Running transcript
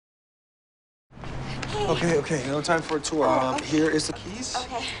Okay. No time for a tour. Okay. Here is the keys.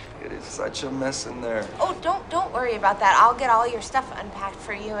 Okay. It is such a mess in there. Oh, don't worry about that. I'll get all your stuff unpacked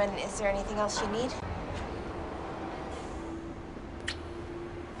for you. And is there anything else you need?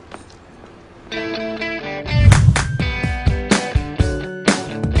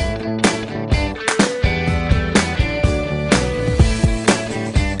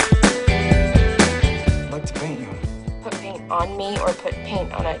 I'd like to paint you. Put paint on me or put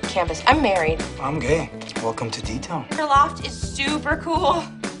paint on a canvas? I'm married. I'm gay. Welcome to D-Town. Your loft is super cool.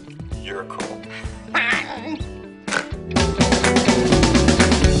 You're cool.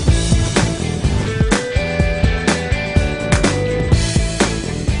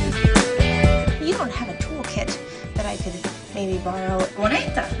 You don't have a toolkit that I could maybe borrow.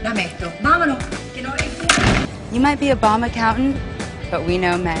 You might be a bomb accountant, but we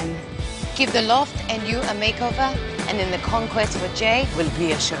know men. Give the loft and you a makeover, and then the conquest with Jay will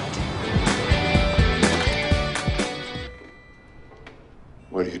be assured.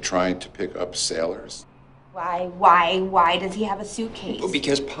 What, are you trying to pick up sailors? Why does he have a suitcase? Well,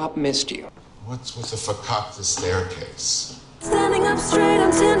 because Pop missed you. What's with the fakakta staircase? Standing up straight,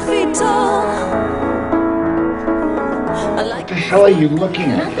 I'm 10 feet tall. What the hell are you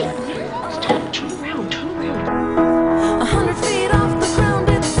looking at? Turn around. 100 feet off the ground,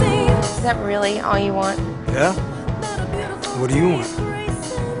 it seems. Is that really all you want? Yeah? What do you want?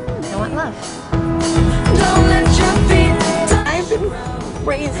 I want love. Don't let your feet touch. I've been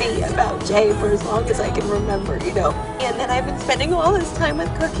crazy about Jay for as long as I can remember, you know. And then I've been spending all this time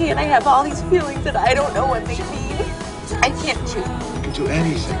with Cookie, and I have all these feelings that I don't know what they mean. I can't choose. You can do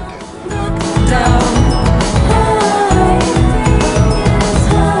anything, Deborah. Look down.